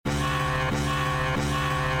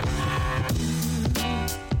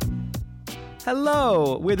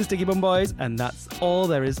Hello, we're the Sticky Bum Boys, and that's all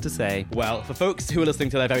there is to say. Well, for folks who are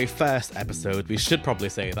listening to their very first episode, we should probably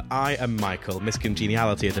say that I am Michael, Miss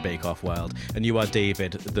Congeniality of the Bake Off world, and you are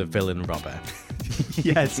David, the villain robber.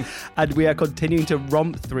 Yes, and we are continuing to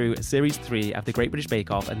romp through Series 3 of the Great British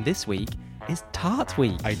Bake Off, and this week is Tart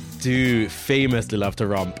Week. I do famously love to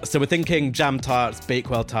romp. So we're thinking jam tarts,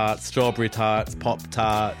 Bakewell tarts, strawberry tarts, pop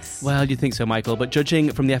tarts. Well, you'd think so, Michael, but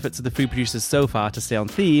judging from the efforts of the food producers so far to stay on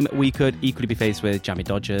theme, we could equally be faced with jammy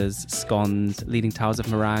dodgers, scones, leaning towers of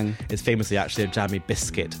meringue. It's famously actually a jammy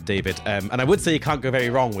biscuit, David. And I would say you can't go very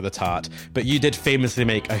wrong with a tart, but you did famously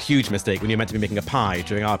make a huge mistake when you were meant to be making a pie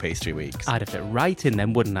during our pastry weeks. I'd have fit right in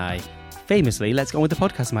then, wouldn't I? Famously, let's go on with the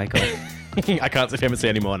podcast, Michael. I can't say famously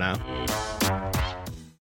anymore now.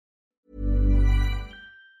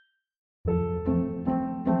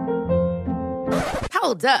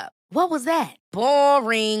 Hold up. What was that?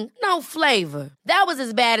 Boring. No flavor. That was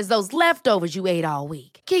as bad as those leftovers you ate all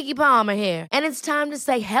week. Keke Palmer here, and it's time to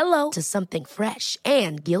say hello to something fresh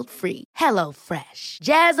and guilt-free. Hello Fresh.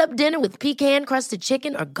 Jazz up dinner with pecan-crusted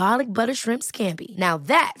chicken or garlic butter shrimp scampi. Now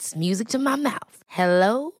that's music to my mouth.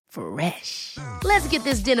 Hello Fresh. Let's get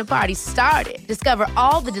this dinner party started. Discover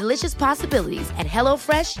all the delicious possibilities at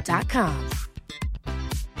hellofresh.com.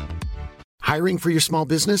 Hiring for your small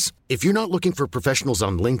business? If you're not looking for professionals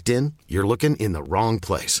on LinkedIn, you're looking in the wrong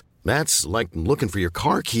place. That's like looking for your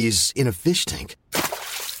car keys in a fish tank.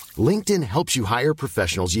 LinkedIn helps you hire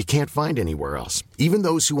professionals you can't find anywhere else, even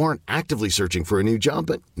those who aren't actively searching for a new job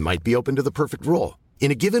but might be open to the perfect role.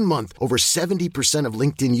 In a given month, over 70% of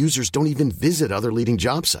LinkedIn users don't even visit other leading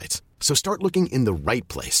job sites. So start looking in the right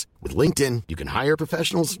place. With LinkedIn, you can hire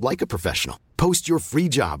professionals like a professional. Post your free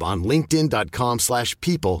job on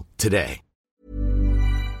linkedin.com/people today.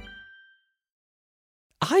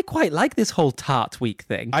 I quite like this whole Tart Week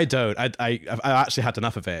thing. I don't. I've actually had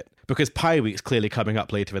enough of it because Pie Week's clearly coming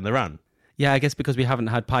up later in the run. Yeah, I guess because we haven't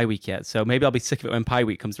had Pie Week yet, so maybe I'll be sick of it when Pie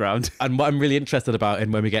Week comes around. And what I'm really interested about,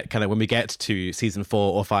 and when we get to season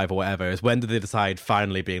 4 or 5 or whatever, is when do they decide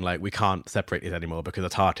finally being like, we can't separate these anymore because a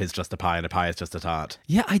tart is just a pie and a pie is just a tart.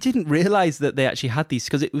 Yeah, I didn't realise that they actually had these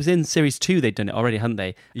because it was in Series 2 they'd done it already, hadn't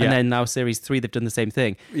they? Yeah. And then now Series 3 they've done the same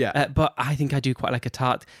thing. Yeah. But I think I do quite like a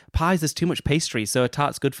tart. Pies, there's too much pastry, so a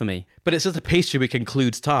tart's good for me. But it's just a pastry week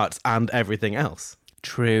includes tarts and everything else.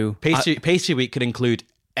 True. Pastry week could include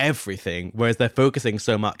everything, whereas they're focusing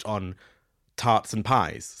so much on tarts and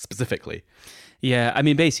pies specifically. Yeah, I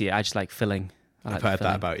mean, basically, I just like filling. I've heard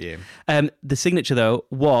that about you. The signature, though,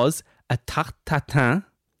 was a tarte tatin,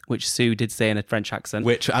 which Sue did say in a French accent.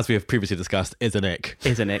 Which, as we have previously discussed, is an ick.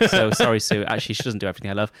 Is an ick, so sorry, Sue. Actually, she doesn't do everything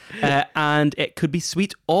I love. And it could be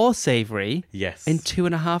sweet or savoury. Yes. In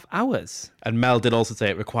 2.5 hours. And Mel did also say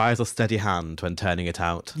it requires a steady hand when turning it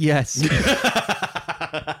out. Yes.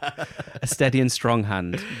 A steady and strong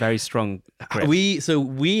hand. Very strong grip.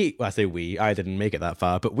 I didn't make it that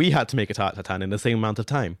far, but we had to make a tart tatin in the same amount of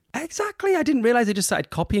time. Exactly. I didn't realise they just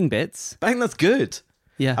started copying bits. I think that's good.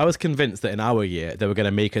 Yeah. I was convinced that in our year, they were going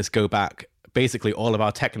to make us go back. Basically, all of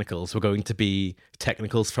our technicals were going to be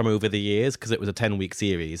technicals from over the years because it was a 10-week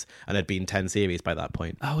series and had been 10 series by that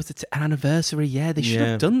point. Oh, it's an anniversary? Yeah, they should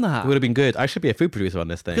have done that. It would have been good. I should be a food producer on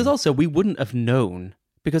this thing. Because also, we wouldn't have known.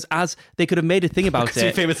 Because as they could have made a thing about because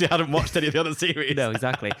you famously hadn't watched any of the other series. No,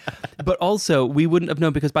 exactly. But also, we wouldn't have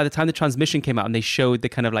known because by the time the transmission came out and they showed the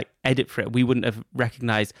kind of like edit for it, we wouldn't have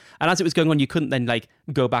recognised. And as it was going on, you couldn't then like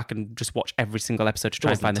go back and just watch every single episode to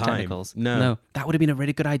try and find the technicals. No. That would have been a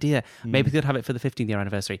really good idea. Maybe they'd have it for the 15th year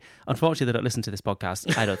anniversary. Unfortunately, they don't listen to this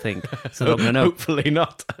podcast, I don't think. So they're not going to know. Hopefully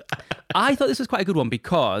not. I thought this was quite a good one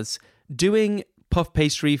because doing puff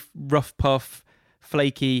pastry, rough puff,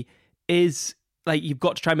 flaky is... like, you've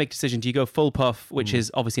got to try and make a decision. Do you go full puff, which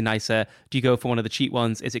is obviously nicer? Do you go for one of the cheap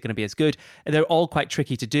ones? Is it going to be as good? They're all quite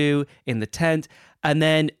tricky to do in the tent. And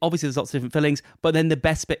then obviously there's lots of different fillings, but then the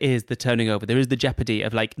best bit is the turning over. There is the jeopardy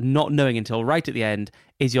of like not knowing until right at the end,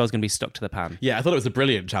 is yours going to be stuck to the pan? Yeah, I thought it was a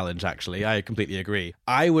brilliant challenge, actually. I completely agree.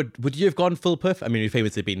 Would you have gone full puff? I mean, you've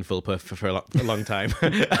famously been full puff for a long time.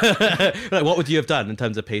 Like, what would you have done in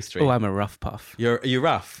terms of pastry? Oh, I'm a rough puff. Are you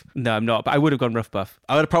rough? No, I'm not, but I would have gone rough puff.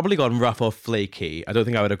 I would have probably gone rough or flaky. I don't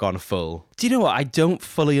think I would have gone full. Do you know what? I don't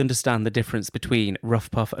fully understand the difference between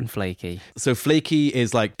rough puff and flaky. So flaky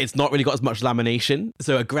is like, it's not really got as much lamination.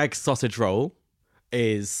 So a Greggs sausage roll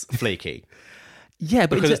is flaky. Yeah,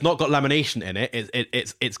 but because it's not got lamination in it.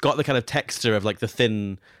 It's got the kind of texture of like the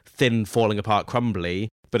thin falling apart crumbly.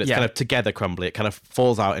 but it's Yeah. kind of together crumbly. It kind of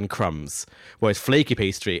falls out in crumbs. Whereas flaky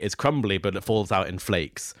pastry is crumbly, but it falls out in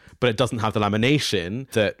flakes. But it doesn't have the lamination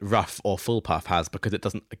that rough or full puff has because it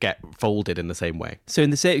doesn't get folded in the same way.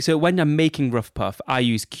 So when I'm making rough puff, I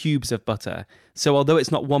use cubes of butter. So although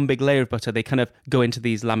it's not one big layer of butter, they kind of go into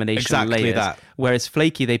these lamination Exactly layers. that. Whereas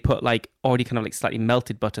flaky, they put like already kind of like slightly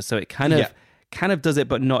melted butter, so it kind of does it,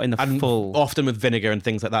 but not in the And full. often with vinegar and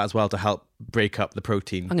things like that as well to help break up the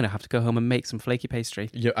protein. I'm gonna have to go home and make some flaky pastry.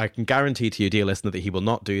 I can guarantee to you, dear listener, that he will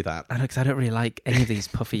not do that. I know, because I don't really like any of these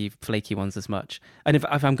puffy, flaky ones as much. And if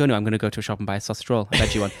I'm going to go to a shop and buy a sausage roll, a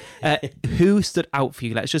veggie one. Who stood out for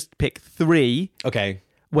you? Let's just pick 3. Okay.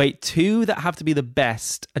 Wait, 2 that have to be the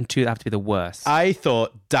best and 2 that have to be the worst. I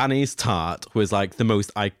thought Danny's tart was like the most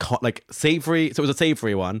iconic, like savoury. So it was a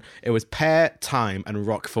savoury one. It was pear, thyme, and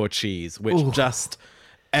Roquefort cheese, which just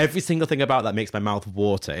every single thing about that makes my mouth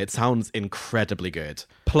water. It sounds incredibly good.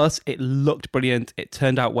 Plus, it looked brilliant. It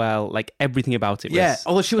turned out well. Like everything about it was. Yeah.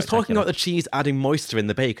 Although she was talking spectacular. about the cheese adding moisture in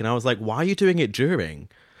the bake, and I was like, why are you doing it during?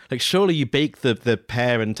 Like, surely you bake the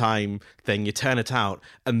pear and thyme thing, you turn it out,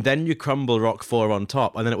 and then you crumble Roquefort on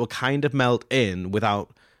top, and then it will kind of melt in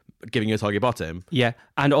without giving you a soggy bottom. Yeah,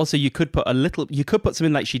 and also you could put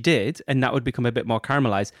something like she did, and that would become a bit more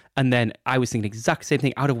caramelized. And then I was thinking the exact same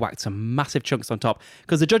thing. I would have whacked some massive chunks on top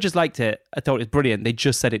because the judges liked it. I thought it was brilliant. They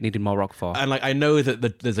just said it needed more Roquefort. And like, I know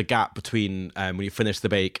that there's a gap between when you finish the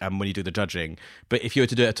bake and when you do the judging, but if you were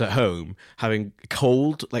to do it at home, having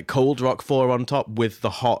cold Roquefort on top with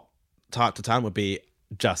the hot tart tatin would be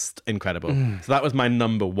just incredible. So that was my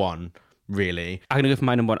number 1. Really? I'm going to go for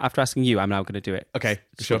my number 1. After asking you, I'm now going to do it. Okay,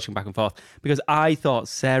 sure. Switching back and forth. Because I thought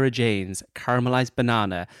Sarah Jane's caramelized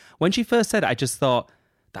banana, when she first said it, I just thought,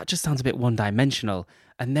 that just sounds a bit one-dimensional.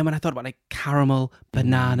 And then when I thought about like caramel,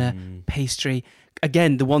 banana, pastry,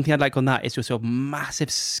 again, the one thing I'd like on that is just a massive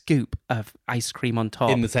scoop of ice cream on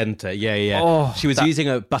top. In the centre, yeah. Oh, she was using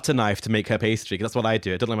a butter knife to make her pastry, 'cause that's what I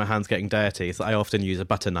do. I don't like my hands getting dirty, so I often use a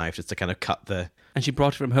butter knife just to kind of cut the... And she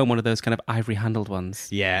brought it from home, one of those kind of ivory-handled ones.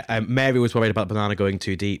 Yeah, Mary was worried about the banana going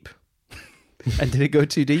too deep. And did it go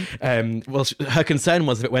too deep? Well, her concern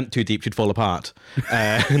was if it went too deep, she'd fall apart.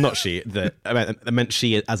 Not she. I meant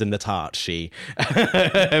she as in the tart, she.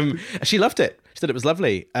 She loved it. She said it was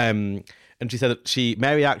lovely. And she said that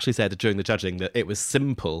Mary actually said during the judging that it was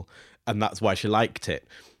simple and that's why she liked it.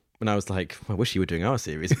 And I was like, I wish you were doing our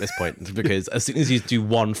series at this point because as soon as you do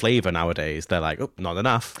one flavour nowadays, they're like, oh, not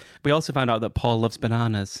enough. We also found out that Paul loves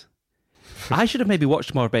bananas. I should have maybe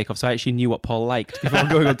watched more Bake Off so I actually knew what Paul liked before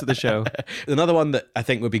going on to the show. Another one that I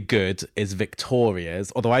think would be good is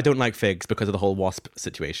Victoria's, although I don't like figs because of the whole wasp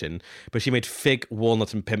situation. But she made fig,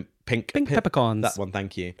 walnut, and pink peppercorns. That one,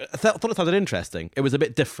 thank you. I thought it sounded interesting. It was a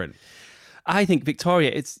bit different. I think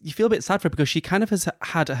Victoria, you feel a bit sad for her because she kind of has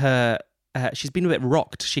had her... she's been a bit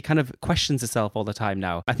rocked. She kind of questions herself all the time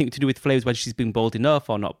now. I think to do with flavours, whether she's been bold enough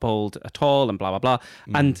or not bold at all, and blah, blah, blah.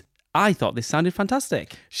 And I thought this sounded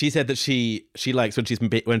fantastic. She said that she likes when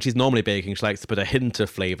she's normally baking, she likes to put a hint of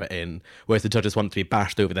flavour in, whereas the judges want to be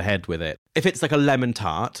bashed over the head with it. If it's like a lemon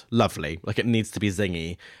tart, lovely, like it needs to be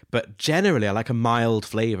zingy. But generally, I like a mild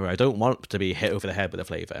flavour. I don't want to be hit over the head with a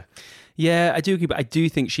flavour. Yeah, I do agree, but I do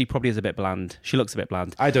think she probably is a bit bland. She looks a bit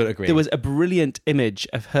bland. I don't agree. There was a brilliant image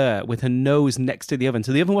of her with her nose next to the oven.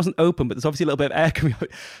 So the oven wasn't open, but there's obviously a little bit of air coming out.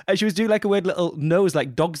 And she was doing like a weird little nose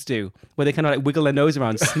like dogs do, where they kind of like wiggle their nose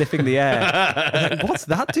around, sniffing the air. I was like, what's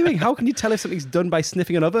that doing? How can you tell if something's done by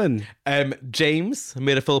sniffing an oven? James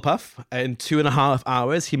made a full puff. In 2.5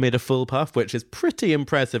 hours, he made a full puff, which is pretty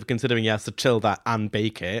impressive considering he has to chill that and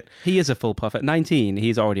bake it. He is a full puff. At 19,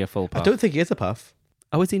 he's already a full puff. I don't think he is a puff.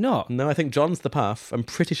 Oh, is he not? No, I think John's the puff. I'm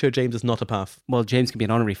pretty sure James is not a puff. Well, James can be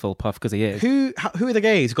an honorary full puff because he is. Who are the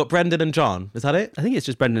gays? You've got Brendan and John. Is that it? I think it's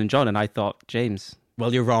just Brendan and John, and I thought James.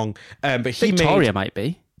 Well, you're wrong. But Victoria might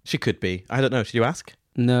be. She could be. I don't know. Should you ask?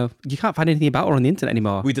 No, you can't find anything about her on the internet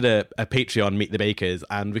anymore. We did a Patreon Meet the Bakers,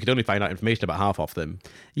 and we could only find out information about half of them.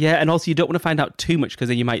 Yeah, and also you don't want to find out too much because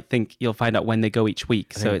then you might think you'll find out when they go each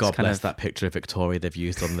week. So it's God kind bless of that picture of Victoria they've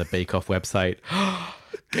used on the Bake Off website.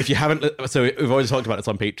 If you haven't, so we've already talked about this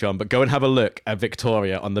on Patreon, but go and have a look at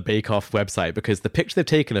Victoria on the Bake Off website because the picture they've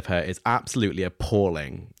taken of her is absolutely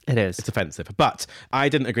appalling. It is. It's offensive. But I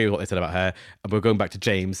didn't agree with what they said about her. And we're going back to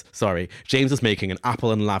James. Sorry. James was making an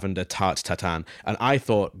apple and lavender tart tatin. And I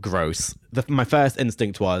thought, gross. My first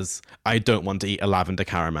instinct was, I don't want to eat a lavender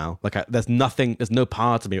caramel. Like, there's no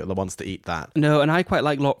part of me that wants to eat that. No, and I quite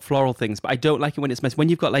like floral things, but I don't like it when it's messy. When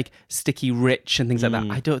you've got like sticky rich and things like that,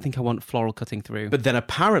 I don't think I want floral cutting through. But then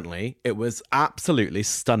apparently it was absolutely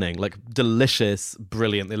stunning, like delicious,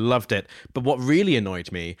 brilliant. They loved it. But what really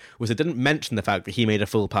annoyed me was it didn't mention the fact that he made a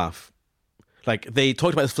full puff. Like, they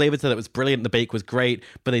talked about his flavour, said it was brilliant, the bake was great,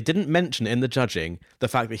 but they didn't mention in the judging the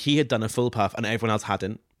fact that he had done a full puff and everyone else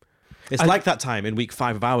hadn't. It's like that time in week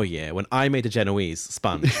 5 of our year when I made a Genoese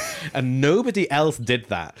sponge and nobody else did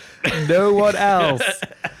that. No one else.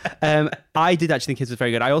 I did actually think his was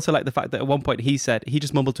very good. I also like the fact that at one point he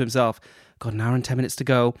just mumbled to himself, "God, an hour and 10 minutes to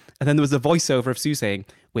go." And then there was a voiceover of Sue saying,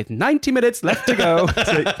 "With 90 minutes left to go."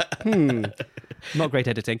 Not great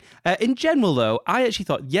editing. In general, though, I actually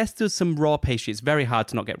thought, yes, there's some raw pastry. It's very hard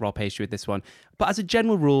to not get raw pastry with this one. But as a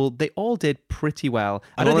general rule, they all did pretty well.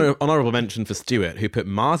 Honourable mention for Stuart, who put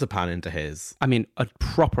marzipan into his. I mean, a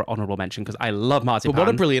proper honourable mention, because I love marzipan. But what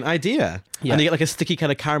a brilliant idea. Yeah. And you get like a sticky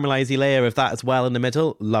kind of caramelized layer of that as well in the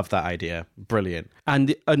middle. Love that idea. Brilliant.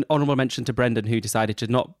 And an honourable mention to Brendan, who decided to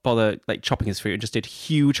not bother like chopping his fruit and just did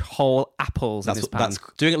huge whole apples in his pan.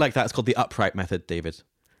 Doing it like that is called the upright method, David.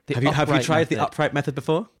 Have you tried the upright method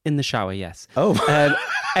before? In the shower, yes. Oh.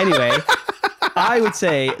 Anyway, I would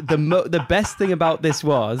say the best thing about this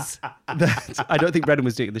was that I don't think Brendan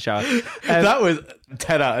was doing it in the shower. That was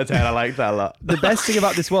 10 out of 10. I like that a lot. The best thing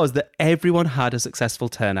about this was that everyone had a successful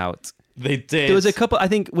turnout. They did. There was a couple, I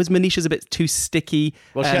think, was Manisha's a bit too sticky.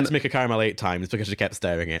 Well, she had to make a caramel 8 times because she kept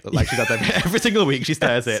stirring it. Like, she does that every single week, she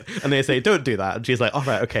stirs it. And they say, don't do that. And she's like, all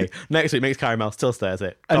right, okay. Next week, makes caramel, still stirs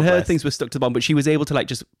it. And her things were stuck to the bottom, but she was able to, like,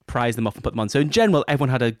 just prise them off and put them on. So, in general, everyone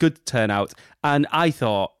had a good turnout. And I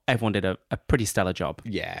thought everyone did a pretty stellar job.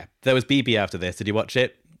 Yeah. There was BB after this. Did you watch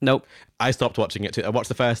it? Nope. I stopped watching it too. I watched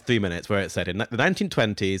the first 3 minutes where it said in the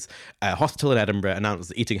 1920s, a hospital in Edinburgh announced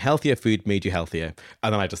that eating healthier food made you healthier.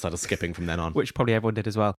 And then I just started skipping from then on. Which probably everyone did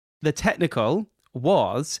as well. The technical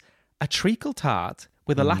was a treacle tart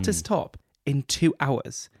with a lattice top in 2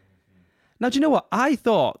 hours. Now, do you know what? I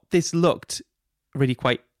thought this looked really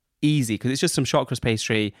quite easy because it's just some short crust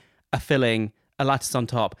pastry, a filling, a lattice on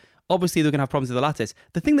top. Obviously, they're going to have problems with the lattice.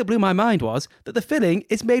 The thing that blew my mind was that the filling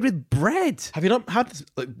is made with bread. Have you not had this?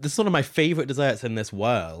 This is one of my favourite desserts in this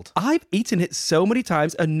world. I've eaten it so many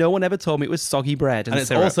times and no one ever told me it was soggy bread and it's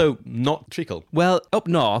syrup. Also not treacle. Well, up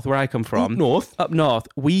north, where I come from... Up north,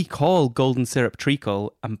 we call golden syrup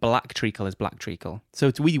treacle and black treacle is black treacle. So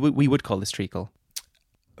we would call this treacle.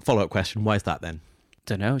 Follow-up question, why is that then?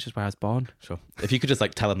 Don't know, it's just where I was born. Sure. If you could just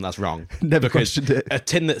like tell them that's wrong. Never questioned it. A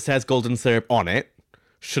tin that says golden syrup on it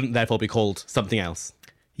shouldn't therefore be called something else.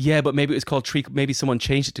 Yeah, but maybe it was called treacle. Maybe someone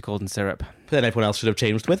changed it to golden syrup. But then everyone else should have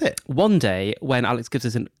changed with it. One day, when Alex gives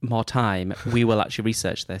us more time, we will actually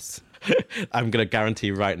research this. I'm going to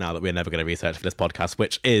guarantee right now that we're never going to research for this podcast,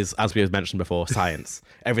 which is, as we have mentioned before, science.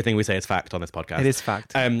 Everything we say is fact on this podcast. It is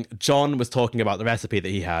fact. John was talking about the recipe that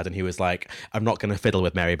he had, and he was like, I'm not going to fiddle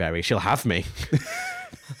with Mary Berry. She'll have me.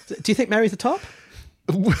 Do you think Mary's the top?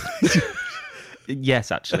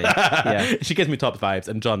 Yes, actually. Yeah. She gives me top vibes,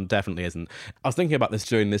 and John definitely isn't. I was thinking about this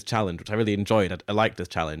during this challenge, which I really enjoyed. I liked this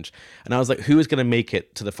challenge. And I was like, who is going to make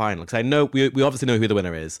it to the final? Because I know, we obviously know who the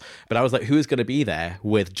winner is, but I was like, who is going to be there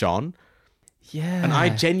with John? Yeah. And I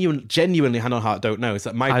genuinely, hand on heart, don't know.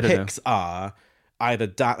 So my picks are either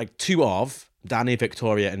two of Danny,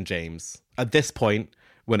 Victoria, and James. At this point,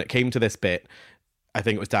 when it came to this bit, I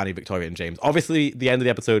think it was Danny, Victoria, and James. Obviously, the end of the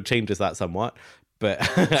episode changes that somewhat. But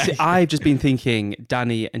see, I've just been thinking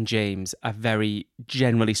Danny and James are very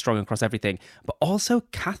generally strong across everything, but also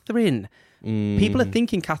Catherine. People are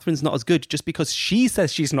thinking Catherine's not as good just because she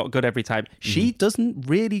says she's not good every time. She doesn't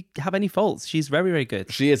really have any faults. She's very, very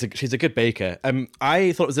good. She's a good baker.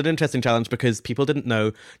 I thought it was an interesting challenge because people didn't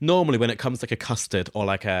know. Normally, when it comes to like a custard or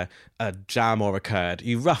like a jam or a curd,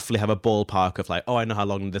 you roughly have a ballpark of like, oh, I know how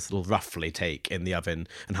long this will roughly take in the oven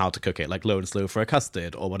and how to cook it, like low and slow for a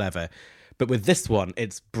custard or whatever. But with this one,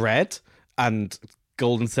 it's bread and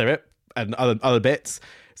golden syrup and other bits.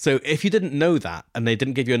 So if you didn't know that and they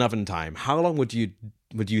didn't give you an oven time, how long would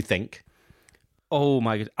you think? Oh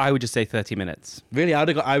my God, I would just say 30 minutes. Really, I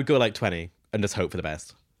would go like 20 and just hope for the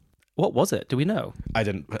best. What was it? Do we know? I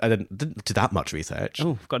didn't do that much research.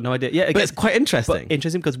 Oh, I've got no idea. Yeah, but it's quite interesting. But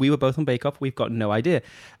interesting because we were both on Bake Off. We've got no idea.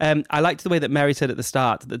 I liked the way that Mary said at the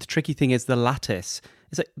start that the tricky thing is the lattice.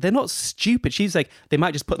 It's like, they're not stupid. She's like, they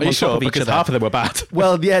might just put them on top of each because other. Half of them were bad.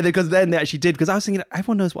 Well, yeah, because then they actually did. Because I was thinking,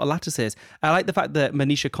 everyone knows what a lattice is. I like the fact that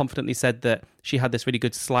Manisha confidently said that she had this really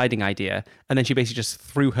good sliding idea, and then she basically just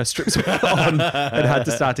threw her strips on and had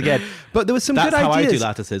to start again. But there was some good ideas. That's how I do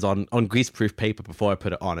lattices on greaseproof paper before I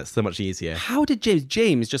put it on. It's so much easier. How did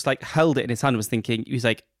James just like held it in his hand and was thinking, he was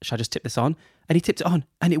like, should I just tip this on? And he tipped it on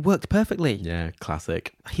and it worked perfectly. Yeah,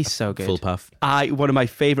 classic. He's so good. Full puff. One of my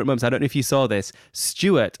favourite moments, I don't know if you saw this,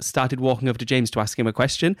 Stuart started walking over to James to ask him a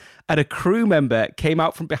question, and a crew member came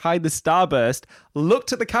out from behind the starburst,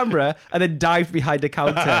 looked at the camera, and then dived behind a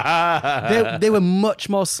counter. They were much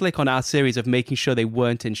more slick on our series of making sure they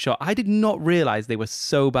weren't in shot. I did not realise they were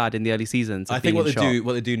so bad in the early seasons. I think what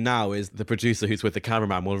they do now is the producer who's with the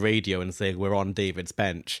cameraman will radio and say, we're on David's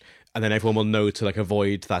bench. And then everyone will know to like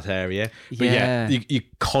avoid that area. But yeah, you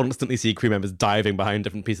constantly see crew members diving behind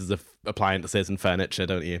different pieces of appliances and furniture,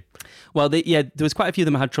 don't you? Well, there was quite a few of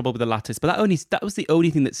them had trouble with the lattice, but that was the only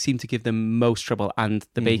thing that seemed to give them most trouble, and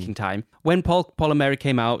the baking time. When Paul and Mary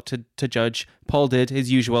came out to judge, Paul did his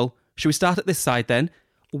usual. Should we start at this side then?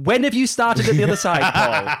 When have you started at the other side,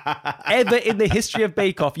 Paul? Ever in the history of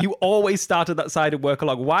Bake Off, you always start at that side and work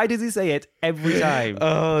along. Why does he say it every time?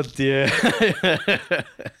 Oh dear.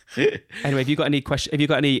 Anyway, have you got any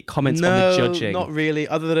comments on the judging? Not really.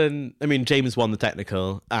 Other than, I mean, James won the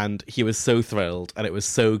technical, and he was so thrilled, and it was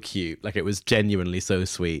so cute. Like, it was genuinely so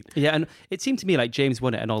sweet. Yeah, and it seemed to me like James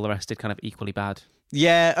won it, and all the rest did kind of equally bad.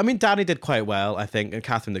 Yeah, I mean, Danny did quite well, I think, and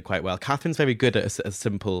Catherine did quite well. Catherine's very good at a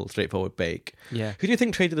simple, straightforward bake. Yeah. Who do you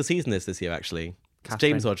think Trade of the Season is this year, actually?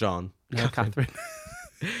 James or John? No, Catherine.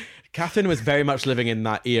 Catherine was very much living in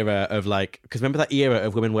that era of like, because remember that era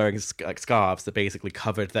of women wearing like scarves that basically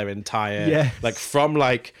covered their entire, like from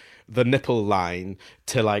like the nipple line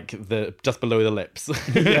to like the just below the lips,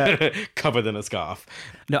 covered in a scarf.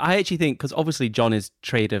 No, I actually think, because obviously John is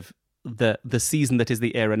trade of the season that is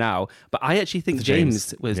the era now, but I actually think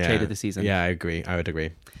James was trade of the season. Yeah, I agree. I would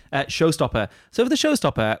agree. Showstopper. So for the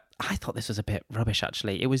Showstopper, I thought this was a bit rubbish,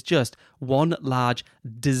 actually. It was just one large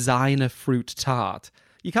designer fruit tart.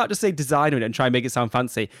 You can't just say designer and try and make it sound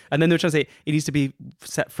fancy. And then they were trying to say it needs to be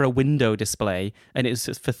set for a window display, and it was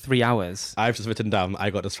just for 3 hours. I've just written down,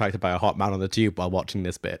 I got distracted by a hot man on the tube while watching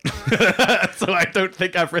this bit. So I don't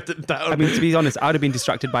think I've written down. I mean, to be honest, I would have been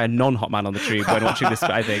distracted by a non-hot man on the tube when watching this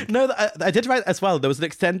bit, I think. No, I did write as well. There was an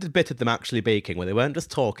extended bit of them actually baking where they weren't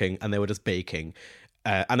just talking and they were just baking.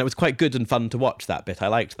 And it was quite good and fun to watch that bit. I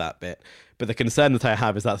liked that bit. But the concern that I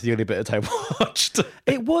have is that's the only bit that I watched.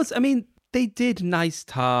 It was, I mean, they did nice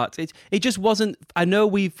tarts. It just wasn't... I know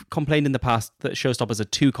we've complained in the past that showstoppers are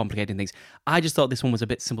too complicated things. I just thought this one was a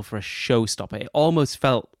bit simple for a showstopper. It almost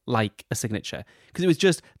felt like a signature because it was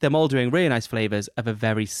just them all doing really nice flavours of a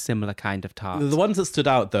very similar kind of tart. The ones that stood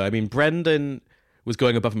out, though, I mean, Brendan was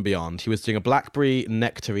going above and beyond. He was doing a blackberry,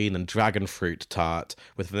 nectarine, and dragon fruit tart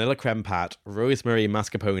with vanilla creme pat, rosemary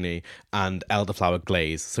mascarpone, and elderflower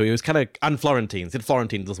glaze. So he was kind of... And Florentines. Did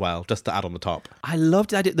Florentines as well, just to add on the top. I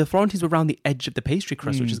loved that. The Florentines were around the edge of the pastry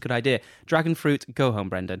crust, which is a good idea. Dragon fruit, go home,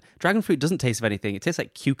 Brendan. Dragon fruit doesn't taste of anything. It tastes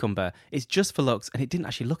like cucumber. It's just for looks, and it didn't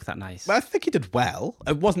actually look that nice. But I think he did well.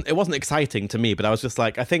 It wasn't exciting to me, but I was just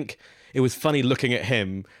like, I think it was funny looking at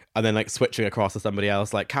him and then like switching across to somebody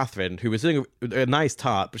else like Catherine, who was doing a nice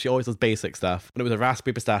tart, but she always does basic stuff. And it was a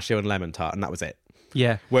raspberry, pistachio, and lemon tart, and that was it.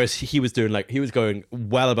 Yeah. Whereas he was going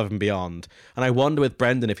well above and beyond. And I wonder with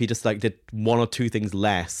Brendan, if he just like did one or two things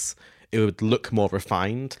less, it would look more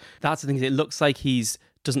refined. That's the thing. It looks like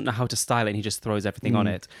doesn't know how to style it and he just throws everything on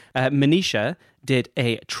it. Manisha did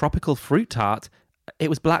a tropical fruit tart. It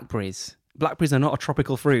was blackberries. Blackberries are not a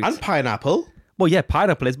tropical fruit. And pineapple. Well, yeah,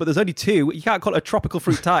 pineapple is, but there's only two. You can't call it a tropical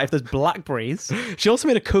fruit tart if there's blackberries. She also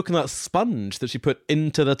made a coconut sponge that she put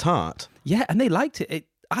into the tart. Yeah, and they liked it.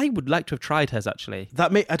 I would like to have tried hers, actually.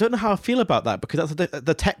 I don't know how I feel about that, because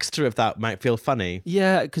the texture of that might feel funny.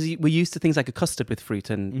 Yeah, because we're used to things like a custard with fruit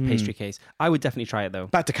and pastry case. I would definitely try it, though.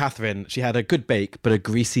 Back to Catherine. She had a good bake, but a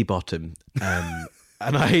greasy bottom. And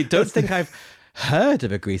I don't think I've heard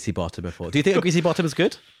of a greasy bottom before. Do you think a greasy bottom is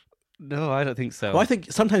good? No, I don't think so. Well, I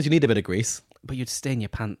think sometimes you need a bit of grease. But you'd stain your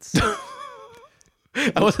pants.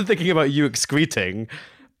 I wasn't thinking about you excreting.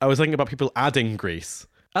 I was thinking about people adding grease.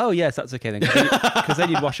 Oh, yes, that's okay then. Because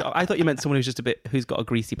then you'd wash it off. I thought you meant someone who's got a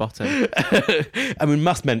greasy bottom. And we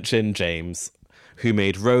must mention James, who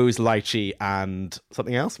made rose, lychee, and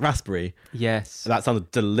something else? Raspberry. Yes. That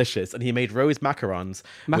sounded delicious. And he made rose macarons.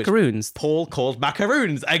 Macaroons? Paul called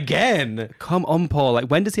macaroons again. Come on, Paul. Like,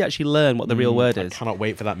 when does he actually learn what the real word is? I cannot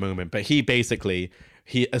wait for that moment. But he basically...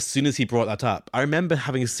 as soon as he brought that up, I remember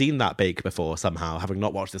having seen that bake before somehow, having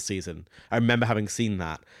not watched this season. I remember having seen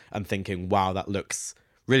that and thinking, wow, that looks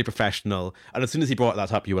really professional. And as soon as he brought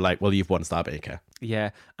that up, you were like, well, you've won Star Baker. Yeah.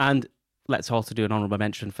 And let's also do an honourable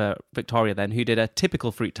mention for Victoria then, who did a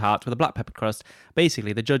typical fruit tart with a black pepper crust.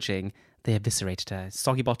 Basically, the judging, they eviscerated her.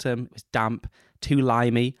 Soggy bottom, it was damp, too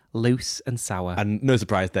limey, loose and sour. And no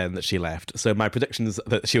surprise then that she left. So my predictions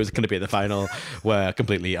that she was going to be at the final were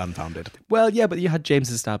completely unfounded. Well, yeah, but you had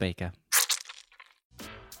James as Star Baker.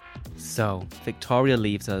 So, Victoria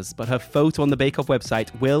leaves us, but her photo on the Bake Off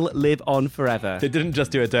website will live on forever. They didn't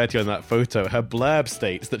just do a dirty on that photo. Her blurb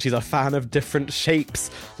states that she's a fan of different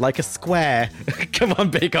shapes, like a square. Come on,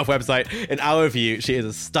 Bake Off website. In our view, she is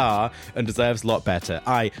a star and deserves a lot better.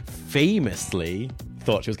 I famously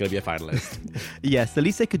thought she was going to be a finalist. Yes, the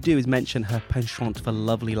least they could do is mention her penchant for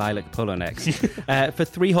lovely lilac polo necks. For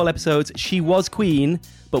 3 whole episodes, she was queen,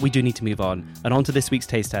 but we do need to move on. And on to this week's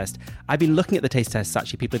taste test. I've been looking at the taste tests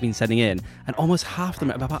actually people have been sending in, and almost half of them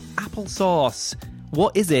are about applesauce.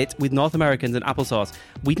 What is it with North Americans and applesauce?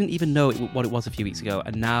 We didn't even know what it was a few weeks ago,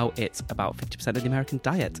 and now it's about 50% of the American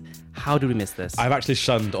diet. How did we miss this? I've actually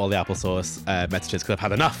shunned all the applesauce messages because I've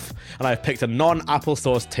had enough. And I've picked a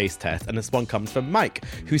non-applesauce taste test, and this one comes from Mike,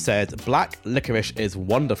 who said, black licorice is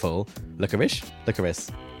wonderful. Licorice? Licorice.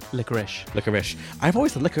 Licorice. Licorice. I've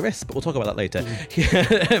always said licorice, but we'll talk about that later.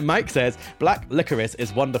 Mike says, black licorice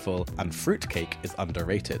is wonderful and fruitcake is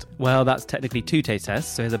underrated. Well, that's technically 2 taste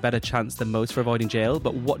tests, so he has a better chance than most for avoiding jail.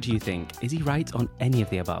 But what do you think? Is he right on any of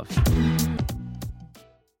the above?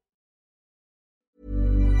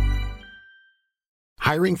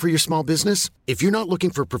 Hiring for your small business? If you're not looking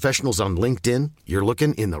for professionals on LinkedIn, you're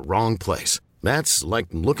looking in the wrong place. That's like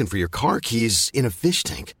looking for your car keys in a fish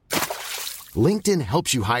tank. LinkedIn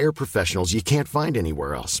helps you hire professionals you can't find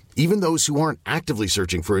anywhere else, even those who aren't actively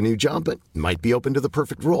searching for a new job but might be open to the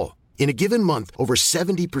perfect role. In a given month, over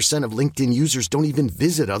 70% of LinkedIn users don't even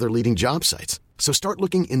visit other leading job sites. So start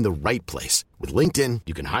looking in the right place. With LinkedIn,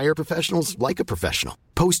 you can hire professionals like a professional.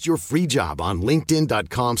 Post your free job on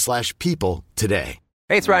linkedin.com/people today.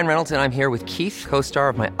 Hey, it's Ryan Reynolds, and I'm here with Keith, co-star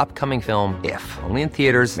of my upcoming film, If, only in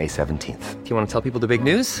theaters May 17th. Do you want to tell people the big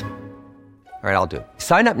news? All right, I'll do it.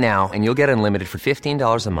 Sign up now and you'll get unlimited for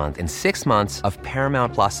 $15 a month and 6 months of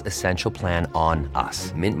Paramount Plus Essential Plan on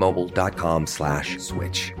us.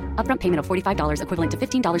 MintMobile.com/switch. Upfront payment of $45 equivalent to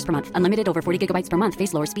 $15 per month. Unlimited over 40 gigabytes per month.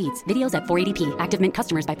 Face lower speeds. Videos at 480p. Active Mint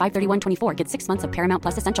customers by 531.24 get 6 months of Paramount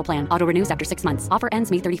Plus Essential Plan. Auto renews after 6 months. Offer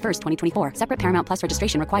ends May 31st, 2024. Separate Paramount Plus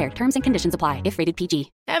registration required. Terms and conditions apply if rated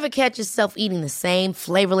PG. Ever catch yourself eating the same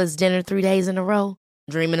flavorless dinner 3 days in a row?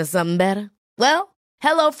 Dreaming of something better? Well,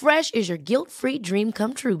 HelloFresh is your guilt-free dream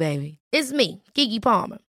come true, baby. It's me, Keke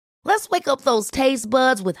Palmer. Let's wake up those taste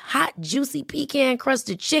buds with hot, juicy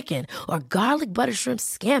pecan-crusted chicken or garlic butter shrimp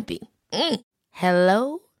scampi.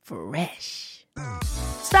 Hello Fresh.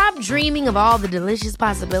 Stop dreaming of all the delicious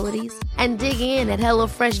possibilities and dig in at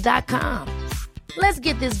HelloFresh.com. Let's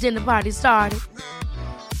get this dinner party started.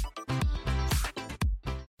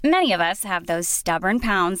 Many of us have those stubborn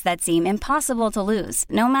pounds that seem impossible to lose,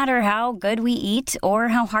 no matter how good we eat or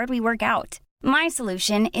how hard we work out. My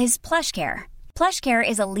solution is PlushCare. PlushCare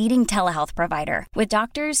is a leading telehealth provider with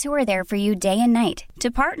doctors who are there for you day and night to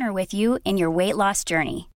partner with you in your weight loss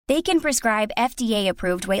journey. They can prescribe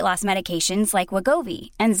FDA-approved weight loss medications like Wegovy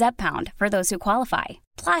and Zepbound for those who qualify.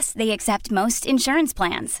 Plus, they accept most insurance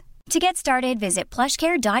plans. To get started, visit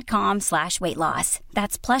plushcare.com/weight loss.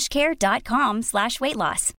 That's plushcare.com/weight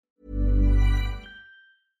loss.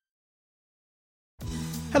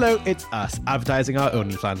 Hello, it's us, advertising our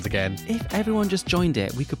OnlyFans again. If everyone just joined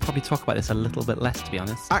it, we could probably talk about this a little bit less, to be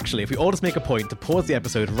honest. Actually, if we all just make a point to pause the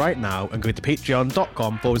episode right now and go to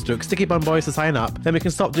patreon.com/StickyBunBoys to sign up, then we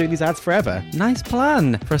can stop doing these ads forever. Nice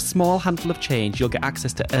plan. For a small handful of change, you'll get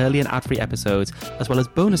access to early and ad-free episodes, as well as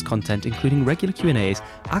bonus content, including regular Q&As,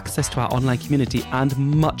 access to our online community, and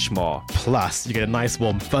much more. Plus, you get a nice,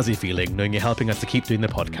 warm, fuzzy feeling knowing you're helping us to keep doing the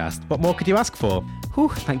podcast. What more could you ask for? Whew,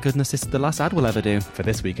 thank goodness this is the last ad we'll ever do. For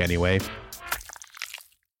this week, anyway.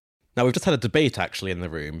 Now, we've just had a debate, actually, in the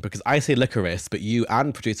room, because I say licorice, but you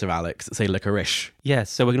and producer Alex say licorice.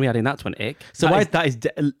 Yes, so we're going to be adding that to an ick. So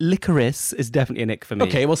licorice is definitely an ick for me.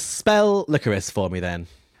 Okay, well, spell licorice for me, then.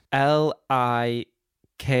 Likarish.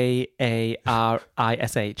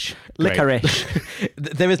 Licorice.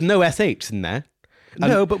 There is no SH in there.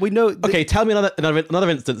 No, but we know... Okay, tell me another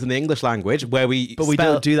instance in the English language where we But we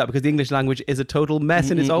don't do that because the English language is a total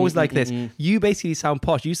mess and it's always like this. You basically sound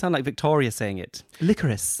posh. You sound like Victoria saying it.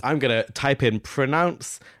 Licorice. I'm going to type in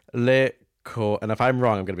pronounce licor, and if I'm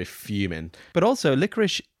wrong, I'm going to be fuming. But also,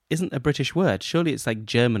 licorice isn't a British word. Surely it's like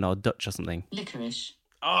German or Dutch or something. Licorice.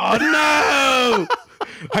 Oh, no!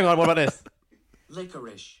 Hang on, what about this?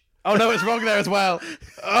 Licorice. Oh, no, it's wrong there as well.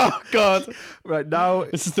 Oh, God. Right, now...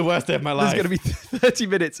 This is the worst day of my life. There's going to be 30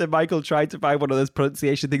 minutes of Michael trying to find one of those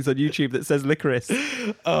pronunciation things on YouTube that says licorice.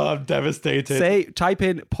 Oh, I'm devastated. Type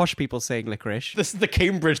in posh people saying licorice. This is the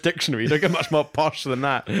Cambridge Dictionary. You don't get much more posh than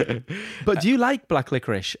that. But do you like black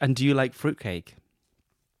licorice and do you like fruitcake?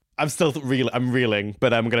 I'm still reeling,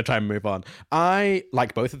 but I'm going to try and move on. I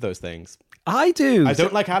like both of those things. I do. I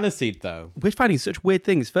don't like aniseed, though. We're finding such weird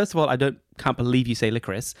things. First of all, can't believe you say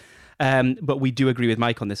licorice. But we do agree with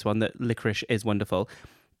Mike on this one that licorice is wonderful.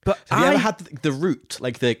 But Have you ever had the root,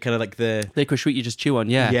 like the kind of like the licorice root you just chew on?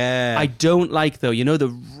 Yeah. Yeah. I don't like, though, the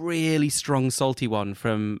really strong salty one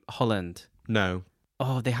from Holland. No.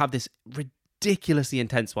 Oh, they have this ridiculously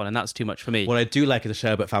intense one, and that's too much for me. What I do like is a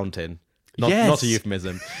sherbet fountain. Not a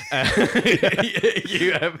euphemism. And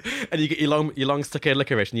you get your long stick of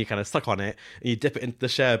licorice and you kind of suck on it and you dip it into the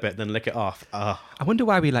sherbet and then lick it off. Oh. I wonder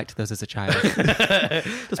why we liked those as a child.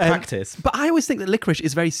 Just practice. But I always think that licorice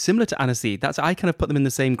is very similar to aniseed. I kind of put them in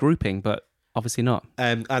the same grouping, but obviously not.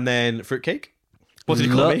 And then fruitcake. What did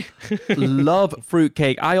you call me? Love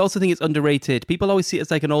fruitcake. I also think it's underrated. People always see it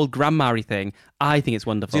as like an old grandma-y thing. I think it's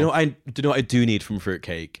wonderful. Do you know what I do need from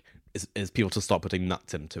fruitcake? Is people to stop putting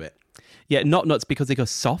nuts into it. Yeah, not nuts because they go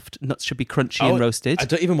soft. Nuts should be crunchy and roasted. I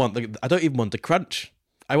don't even want the crunch.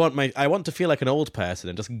 I want to feel like an old person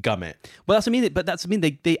and just gum it. Well, that's what I mean. But that's what I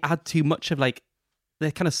mean. They add too much of like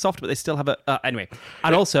they're kind of soft, but they still have a anyway.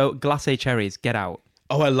 And also glacé cherries. Get out.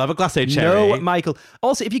 Oh, I love a glacé cherry. No, Michael.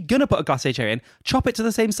 Also, if you're gonna put a glacé cherry in, chop it to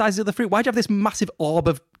the same size as the fruit. Why'd you have this massive orb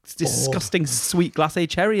of disgusting sweet glacé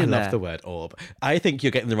cherry in there? I love the word orb. I think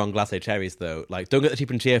you're getting the wrong glacé cherries though. Like, don't get the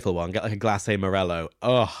cheap and cheerful one. Get like a glacé morello.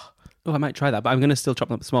 Oh, I might try that, but I'm going to still chop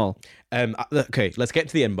them up small. Okay, let's get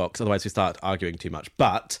to the inbox, otherwise we start arguing too much.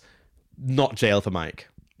 But not jail for Mike.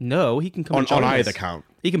 No, he can come on either count.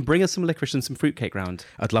 He can bring us some licorice and some fruitcake round.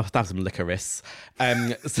 I'd love to have some licorice.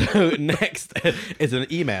 So next is an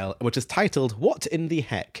email which is titled, "What in the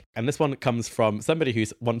heck?" And this one comes from somebody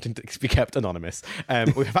who's wanting to be kept anonymous.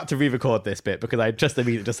 We've had to re-record this bit because I just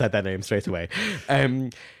immediately just said their name straight away.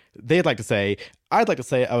 I'd like to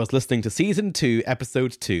say I was listening to season 2,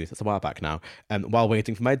 episode 2, that's a while back now, while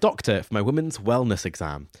waiting for my doctor for my women's wellness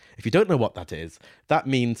exam. If you don't know what that is, that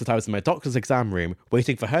means that I was in my doctor's exam room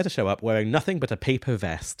waiting for her to show up wearing nothing but a paper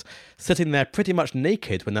vest, sitting there pretty much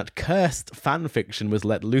naked when that cursed fan fiction was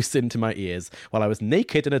let loose into my ears while I was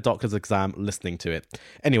naked in a doctor's exam listening to it.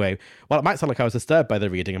 Anyway, while it might sound like I was disturbed by the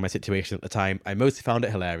reading and my situation at the time, I mostly found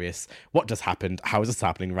it hilarious. What just happened? How is this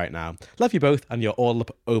happening right now? Love you both and your all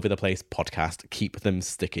over the place podcast. Keep them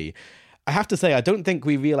sticky. I have to say, I don't think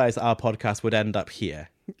we realised our podcast would end up here.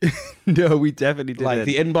 No, we definitely didn't. Like,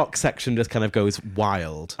 the inbox section just kind of goes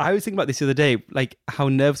wild. I was thinking about this the other day, like how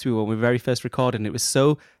nervous we were when we very first recorded, and it was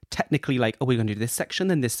so technically like, oh, we're going to do this section,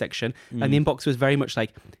 then this section. And the inbox was very much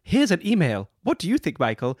like, here's an email. What do you think,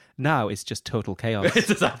 Michael? Now it's just total chaos. It's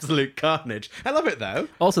just absolute carnage. I love it, though.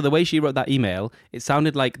 Also, the way she wrote that email, it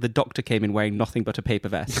sounded like the doctor came in wearing nothing but a paper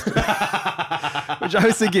vest. Which I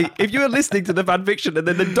was thinking, if you were listening to the fan fiction and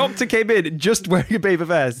then the doctor came in just wearing a paper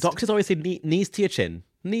vest. Doctors always say knees to your chin.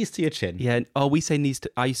 Knees to your chin. Yeah. Oh, we say knees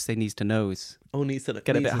to... I used to say knees to nose. Oh, knees to...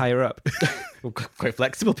 Get a bit higher up. Well, quite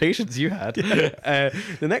flexible patience you had.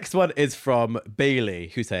 The next one is from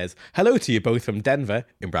Bailey, who says, "Hello to you both from Denver,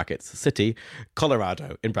 in brackets, city,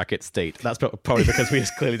 Colorado, in brackets, state." That's probably because we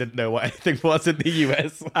just clearly didn't know what anything was in the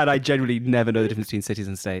US. And I generally never know the difference between cities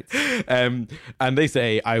and states. And they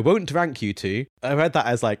say, "I won't rank you two." I read that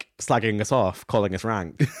as like slagging us off, calling us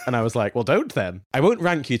rank. And I was like, well, don't then. "I won't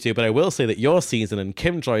rank you two, but I will say that your season and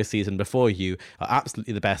Kim Joy's season before you are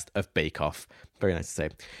absolutely the best of Bake Off." Very nice to say.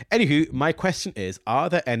 Anywho, my question is, are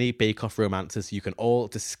there any Bake Off romances you can all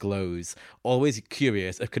disclose? Always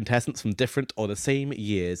curious if contestants from different or the same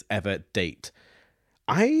years ever date.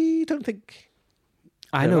 I don't think...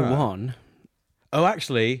 I know one. Oh,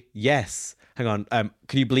 actually, yes. Hang on. Can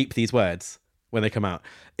you bleep these words when they come out?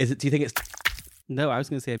 Do you think it's... No, I was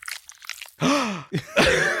going to say...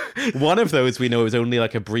 One of those we know was only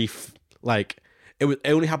like a brief, like... It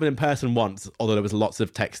only happened in person once, although there was lots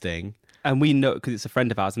of texting. And we know because it's a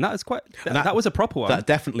friend of ours, and that was quite... That was a proper one. That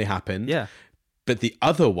definitely happened. Yeah. But the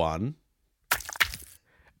other one,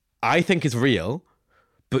 I think is real,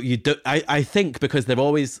 but you don't... I think because they're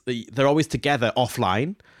always together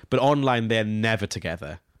offline, but online they're never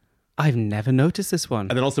together. I've never noticed this one.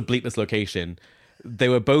 And then also bleep this location. They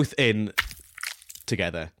were both in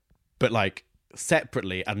together, but like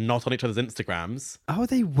separately and not on each other's Instagrams. Oh,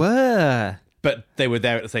 they were. But they were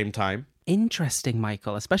there at the same time. Interesting,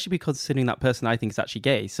 Michael, especially because considering that person I think is actually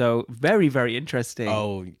gay. So very, very interesting.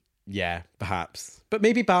 Oh, yeah, perhaps. But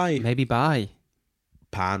maybe bi. Maybe bi.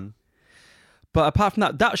 Pan. But apart from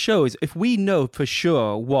that, that shows if we know for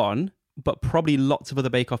sure one, but probably lots of other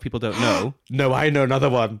Bake Off people don't know. No, I know another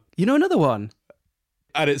one. You know another one?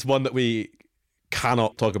 And it's one that we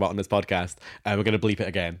cannot talk about on this podcast. And we're going to bleep it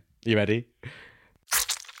again. You ready?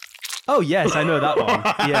 Oh, yes, I know that one.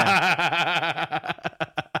 Yeah.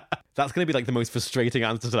 That's going to be like the most frustrating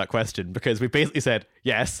answer to that question, because we basically said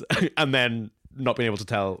yes and then not being able to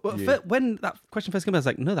tell you. When that question first came up, I was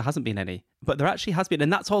like, no, there hasn't been any. But there actually has been.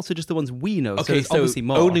 And that's also just the ones we know. Okay, so obviously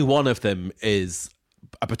more. only one of them is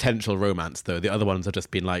a potential romance, though. The other ones have just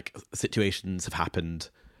been like situations have happened.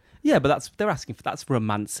 Yeah, but they're asking for that's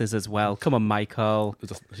romances as well. Come on, Michael.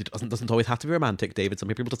 It doesn't always have to be romantic, David. Some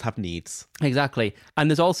people just have needs. Exactly.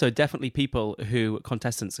 And there's also definitely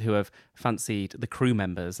contestants who have fancied the crew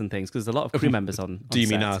members and things, because there's a lot of crew members on Do you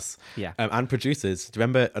mean set. us? Yeah. And producers. Do you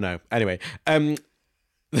remember? Oh, no. Anyway.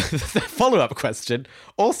 The follow-up question.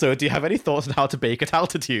 Also, do you have any thoughts on how to bake at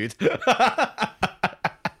altitude? A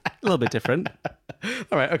little bit different.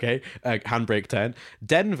 All right, okay. Handbrake 10.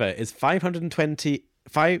 Denver is 525...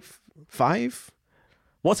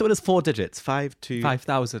 What's it when it's 4 digits?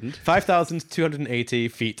 5,000. 5,280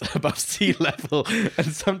 feet above sea level. And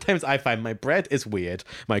sometimes I find my bread is weird,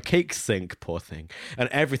 my cakes sink, poor thing, and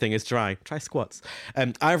everything is dry. Try squats.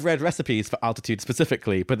 I've read recipes for altitude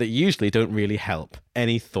specifically, but they usually don't really help.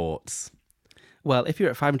 Any thoughts? Well, if you're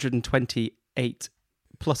at 528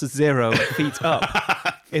 plus 0 feet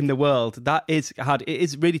up in the world, that is hard. It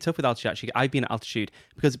is really tough with altitude, actually. I've been at altitude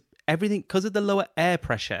because of the lower air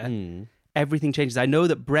pressure, everything changes. I know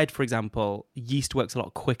that bread, for example, yeast works a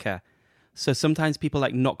lot quicker. So sometimes people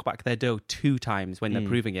like knock back their dough 2 times when they're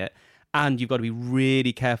proving it. And you've got to be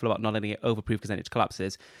really careful about not letting it overproof because then it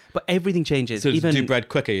collapses. But everything changes. So even do bread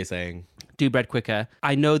quicker, you're saying? Do bread quicker.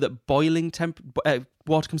 I know that boiling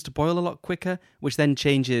water comes to boil a lot quicker, which then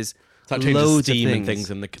changes So that changes loads steam of and things.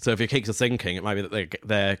 things. So if your cakes are sinking, it might be that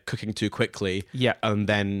they're cooking too quickly. Yeah. And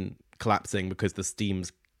then collapsing because the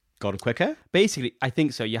steam's gone quicker? Basically, I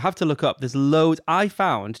think so. You have to look up. There's loads. I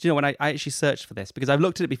found, when I actually searched for this, because I've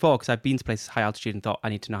looked at it before, because I've been to places high altitude and thought, I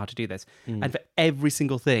need to know how to do this. And for every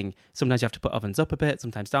single thing, sometimes you have to put ovens up a bit,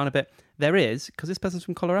 sometimes down a bit. There is, because this person's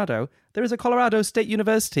from Colorado, there is a Colorado State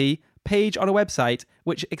University page on a website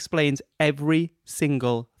which explains every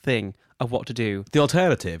single thing of what to do. The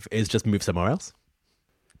alternative is just move somewhere else.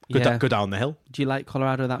 Go down the hill. Do you like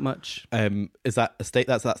Colorado that much? Is that a state?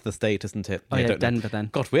 That's the state, isn't it? Oh, yeah, don't know. Denver then.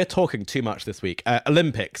 God, we're talking too much this week.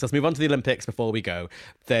 Olympics. Let's move on to the Olympics before we go.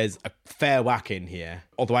 There's a fair whack in here.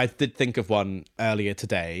 Although I did think of one earlier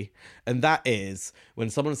today. And that is when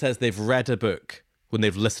someone says they've read a book when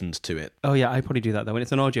they've listened to it. Oh, yeah, I probably do that, though, when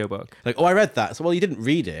it's an audiobook. Like, I read that. So, well, you didn't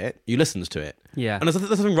read it. You listened to it. Yeah. And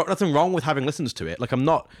there's nothing wrong with having listened to it. Like, I'm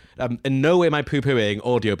not, in no way am I poo-pooing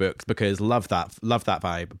audiobooks because love that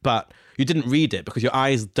vibe. But you didn't read it because your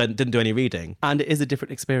eyes didn't do any reading. And it is a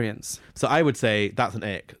different experience. So I would say that's an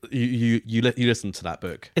ick. You listened to that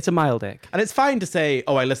book. It's a mild ick. And it's fine to say,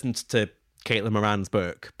 I listened to Caitlin Moran's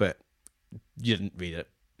book, but you didn't read it.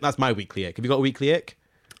 That's my weekly ick. Have you got a weekly ick?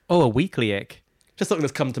 Oh, a weekly ick. Just something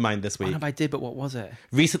that's come to mind this I week. don't know if I did, but what was it?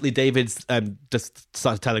 Recently, David's just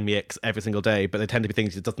started telling me icks every single day, but they tend to be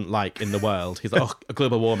things he doesn't like in the world. He's like,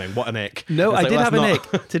 global warming, what an ick. No, I did have an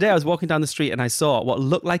ick. ick. Today I was walking down the street and I saw what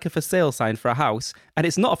looked like a for sale sign for a house. And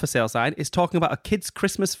it's not a for sale sign. It's talking about a kids'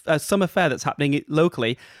 Christmas summer fair that's happening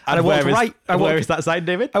locally. And where is that sign,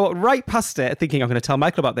 David? I walked right past it thinking I'm going to tell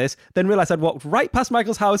Michael about this, then realised I'd walked right past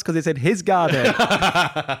Michael's house because it's in his garden.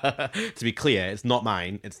 To be clear, it's not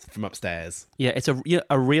mine. It's from upstairs. Yeah, it's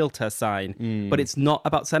a realtor sign, but it's not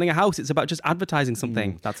about selling a house. It's about just advertising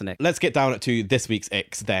something. That's an ick. Let's get down to this week's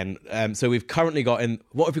icks then. So we've currently got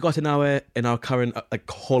what have we got in our current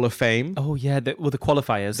Hall of Fame? Oh yeah, the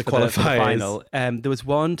qualifiers. For qualifiers. the final. There was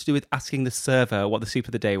one to do with asking the server what the soup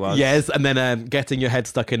of the day was. Yes, and then getting your head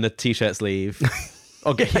stuck in a t-shirt sleeve.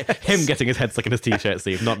 Or him getting his head stuck in his t-shirt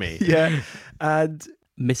sleeve, not me. Yeah, and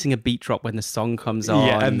missing a beat drop when the song comes on.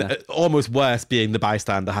 Yeah, and almost worse being the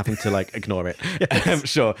bystander having to ignore it. Yes.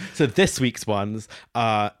 Sure. So this week's ones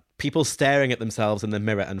are people staring at themselves in the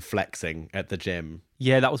mirror and flexing at the gym.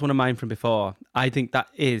 Yeah, that was one of mine from before. I think that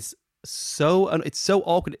is it's so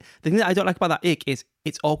awkward. The thing that I don't like about that ick is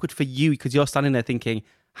it's awkward for you because you're standing there thinking,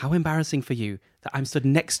 how embarrassing for you that I'm stood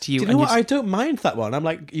next to you. Do you know what? I don't mind that one. I'm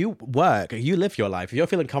like, you work, you live your life. If you're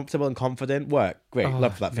feeling comfortable and confident, work. Great,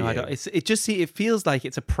 love that for you. I don't. It feels like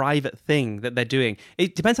it's a private thing that they're doing.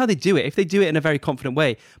 It depends how they do it. If they do it in a very confident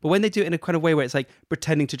way, but when they do it in a kind of way where it's like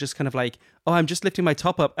pretending to just kind of like, oh, I'm just lifting my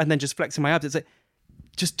top up and then just flexing my abs. It's like,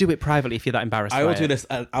 just do it privately if you're that embarrassed. I will do this.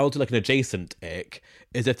 I'll do an adjacent ick.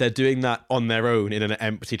 Is if they're doing that on their own in an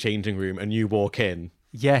empty changing room and you walk in.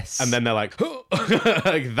 Yes. And then they're like,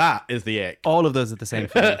 like that is the ick. All of those are the same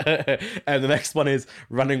thing. And the next one is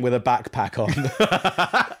running with a backpack on.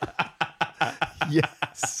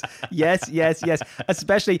 Yes. Yes.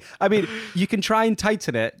 Especially, I mean, you can try and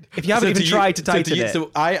tighten it. If you haven't even tried to tighten it.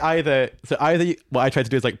 So either what I try to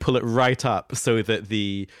do is like pull it right up so that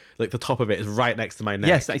the top of it is right next to my neck.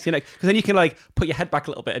 Yes, because then you can like put your head back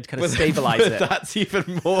a little bit and kind of stabilize it. That's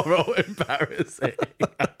even more embarrassing.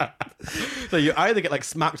 So you either get like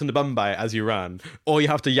smacked in the bum by it as you run, or you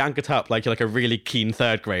have to yank it up like you're like a really keen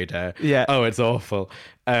third grader. Yeah. Oh, it's awful.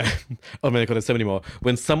 Oh my God, there's so many more.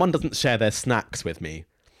 When someone doesn't share their snacks with me,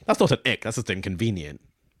 that's not an ick. That's just inconvenient.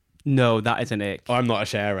 No, that is an ick. Oh, I'm not a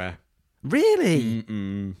sharer. Really?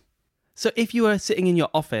 Mm-mm. So if you were sitting in your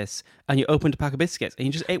office and you opened a pack of biscuits and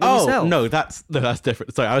you just ate one yourself? No, that's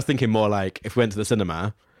different. Sorry, I was thinking more like if we went to the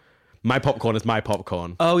cinema, my popcorn is my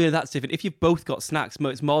popcorn. Oh, yeah, that's different. If you've both got snacks,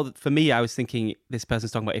 it's more, for me, I was thinking this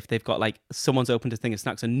person's talking about if they've got like, someone's opened a thing of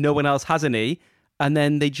snacks and no one else has any, and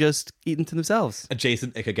then they just eat them to themselves.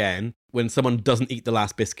 Adjacent ick again, when someone doesn't eat the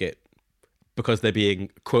last biscuit because they're being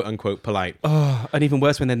quote unquote polite. Oh, and even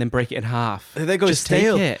worse when they then break it in half. They go just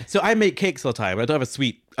stale. Take it. So I make cakes all the time. I don't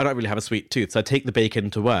really have a sweet tooth. So I take the bacon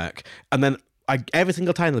to work, and then every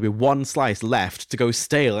single time there'll be one slice left to go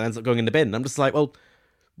stale and ends up going in the bin. I'm just like, well,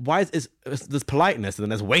 why is there's politeness and then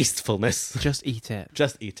there's wastefulness? Just eat it.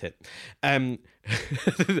 Just eat it.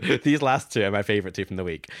 These last two are my favourite two from the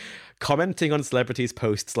week. Commenting on celebrities'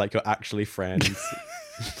 posts like you're actually friends.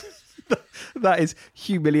 That is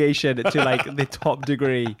humiliation to like the top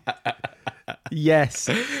degree. Yes,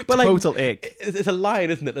 but total ick. It's a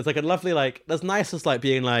line, isn't it? There's like a lovely there's nice just like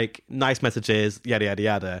being like nice messages, yada yada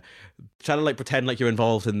yada. Trying to like pretend like you're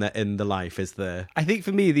involved in the life is the. I think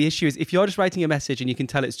for me the issue is if you're just writing a message and you can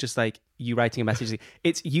tell it's just like you writing a message,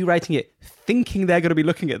 it's you writing it thinking they're going to be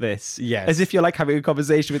looking at this. Yes, as if you're like having a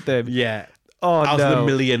conversation with them. Yeah. Oh, out no. of the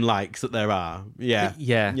million likes that there are. Yeah.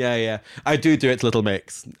 Yeah. I do it to Little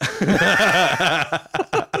Mix.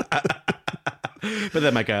 But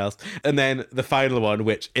they're my girls. And then the final one,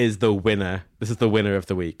 which is the winner. This is the winner of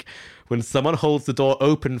the week. When someone holds the door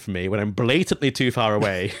open for me when I'm blatantly too far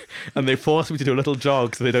away and they force me to do a little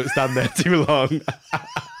jog so they don't stand there too long.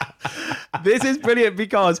 This is brilliant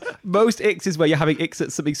because most icks is where you're having icks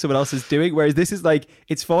at something someone else is doing, whereas this is like,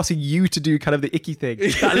 it's forcing you to do kind of the icky thing.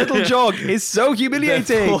 That little jog is so humiliating.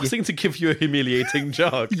 They're forcing to give you a humiliating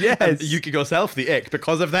jog. Yes. And you give yourself the ick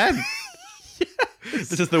because of them. Yes.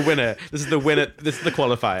 This is the winner. This is the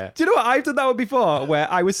qualifier. Do you know what? I've done that one before where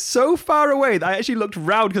I was so far away that I actually looked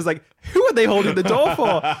round because like, who are they holding the door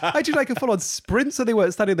for? I did like a full-on sprint so they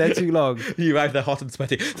weren't standing there too long. You arrive there hot and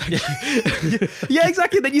sweaty. Thank you. Yeah,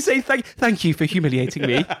 exactly. Then you say, thank you for humiliating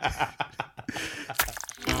me.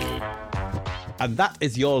 And that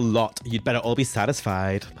is your lot. You'd better all be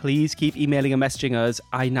satisfied. Please keep emailing and messaging us.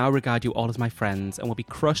 I now regard you all as my friends and will be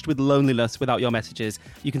crushed with loneliness without your messages.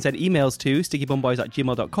 You can send emails to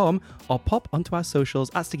stickybumboys@gmail.com or pop onto our socials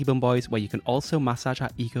at stickybumboys, where you can also massage our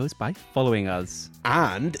egos by following us.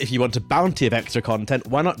 And if you want a bounty of extra content,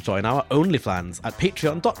 why not join our OnlyFans at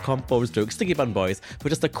patreon.com/stickybumboys for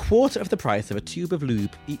just a quarter of the price of a tube of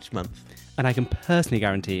lube each month. And I can personally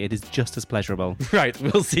guarantee it is just as pleasurable. Right,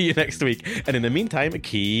 we'll see you next week. And in the meantime,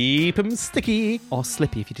 keep 'em sticky. Or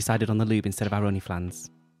slippy if you decided on the lube instead of our OnlyFans.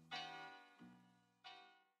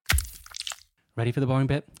 Ready for the boring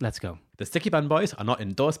bit? Let's go. The Sticky Bun Boys are not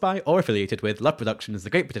endorsed by or affiliated with Love Productions, The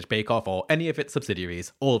Great British Bake Off, or any of its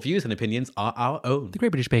subsidiaries. All views and opinions are our own. The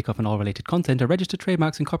Great British Bake Off and all related content are registered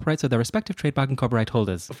trademarks and copyrights of their respective trademark and copyright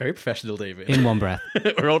holders. Very professional, David. In one breath.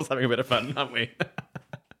 We're all just having a bit of fun, aren't we?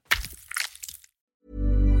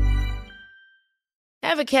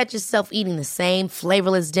 Ever catch yourself eating the same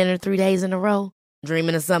flavorless dinner 3 days in a row?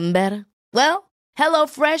 Dreaming of something better? Well,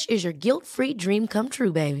 HelloFresh is your guilt-free dream come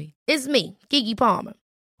true, baby. It's me, Keke Palmer.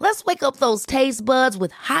 Let's wake up those taste buds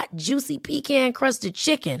with hot, juicy pecan-crusted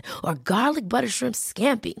chicken or garlic butter shrimp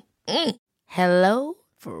scampi. Hello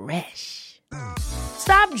Fresh.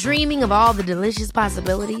 Stop dreaming of all the delicious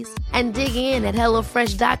possibilities and dig in at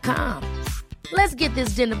HelloFresh.com. Let's get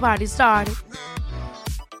this dinner party started.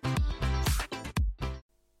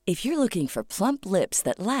 If you're looking for plump lips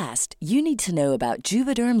that last, you need to know about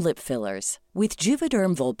Juvederm lip fillers. With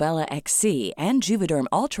Juvederm Volbella XC and Juvederm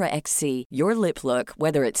Ultra XC, your lip look,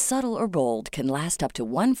 whether it's subtle or bold, can last up to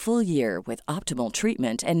 1 full year with optimal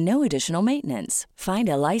treatment and no additional maintenance. Find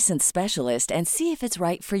a licensed specialist and see if it's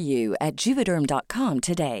right for you at Juvederm.com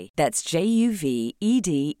today. That's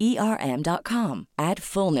JUVEDERM.com. Add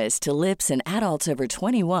fullness to lips in adults over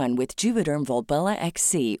 21 with Juvederm Volbella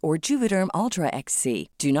XC or Juvederm Ultra XC.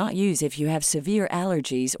 Do not use if you have severe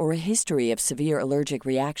allergies or a history of severe allergic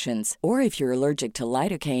reactions, or if you're allergic to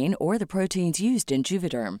lidocaine or the proteins used in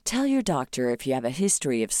Juvederm. Tell your doctor if you have a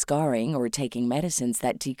history of scarring or taking medicines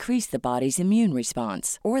that decrease the body's immune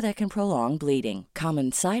response or that can prolong bleeding.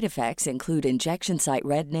 Common side effects include injection site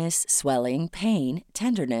redness, swelling, pain,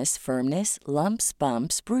 tenderness, firmness, lumps,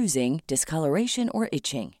 bumps, bruising, discoloration, or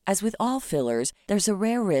itching. As with all fillers, there's a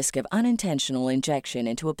rare risk of unintentional injection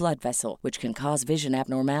into a blood vessel, which can cause vision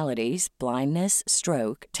abnormalities, blindness,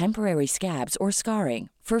 stroke, temporary scabs, or scarring.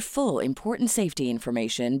 For full, important safety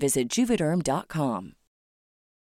information, visit Juvederm.com.